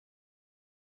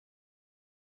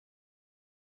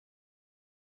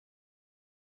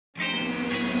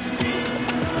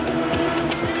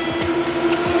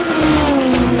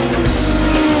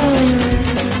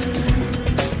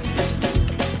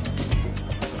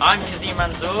I'm Kazeem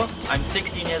Manzur, I'm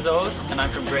 16 years old and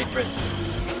I'm from Great Britain.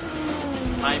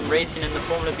 I'm racing in the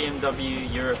Formula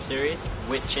BMW Europe Series,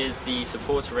 which is the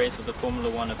supporter race of the Formula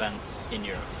 1 events in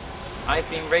Europe. I've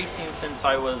been racing since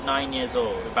I was 9 years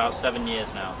old, about 7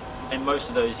 years now. In most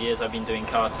of those years I've been doing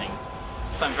karting.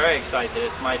 So I'm very excited.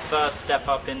 It's my first step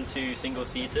up into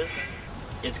single-seaters.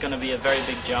 It's going to be a very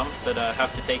big jump, but I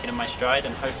have to take it in my stride,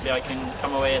 and hopefully I can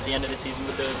come away at the end of the season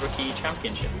with the Rookie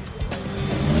Championship.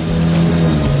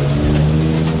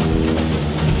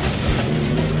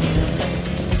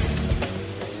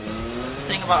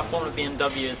 The thing about Formula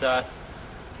BMW is that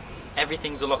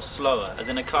everything's a lot slower. As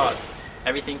in a kart,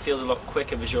 everything feels a lot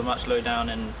quicker because you're much lower down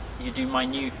and you do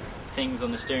minute things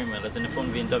on the steering wheel. As in a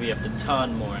Formula BMW, you have to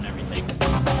turn more and everything.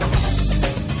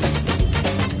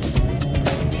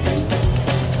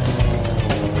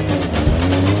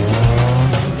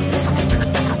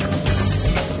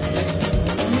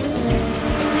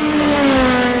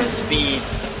 Speed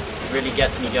really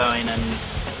gets me going, and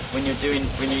when you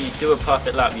do a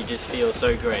perfect lap, you just feel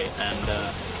so great, and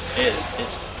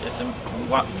it's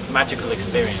a magical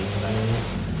experience.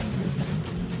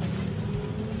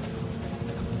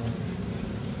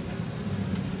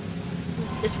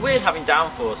 It's weird having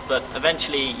downforce, but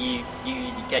eventually you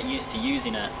get used to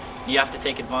using it. You have to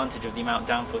take advantage of the amount of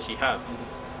downforce you have.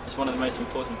 It's one of the most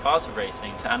important parts of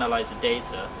racing, to analyze the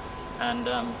data and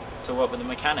to work with the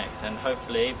mechanics, and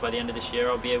hopefully by the end of this year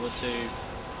I'll be able to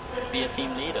be a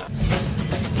team leader.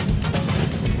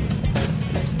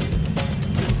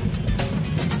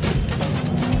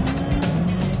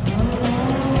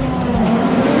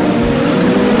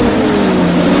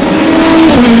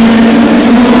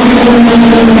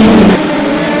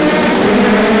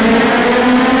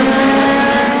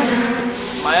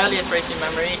 My earliest racing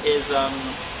memory is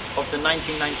of the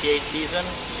 1998 season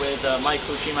with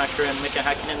Michael Schumacher and Mika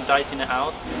Häkkinen dicing it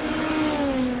out.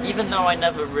 Even though I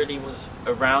never really was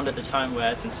around at the time where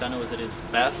Ayrton Senna was at his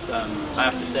best, I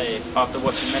have to say, after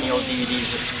watching many old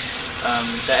DVDs,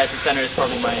 that Ayrton Senna is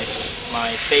probably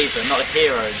my favourite, not a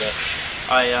hero, but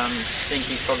I think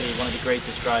he's probably one of the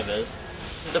greatest drivers.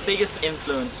 The biggest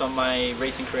influence on my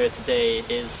racing career today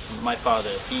is my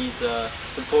father. He's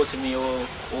supported me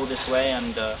all this way,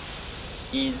 and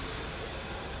he's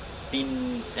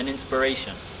been an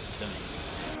inspiration to me.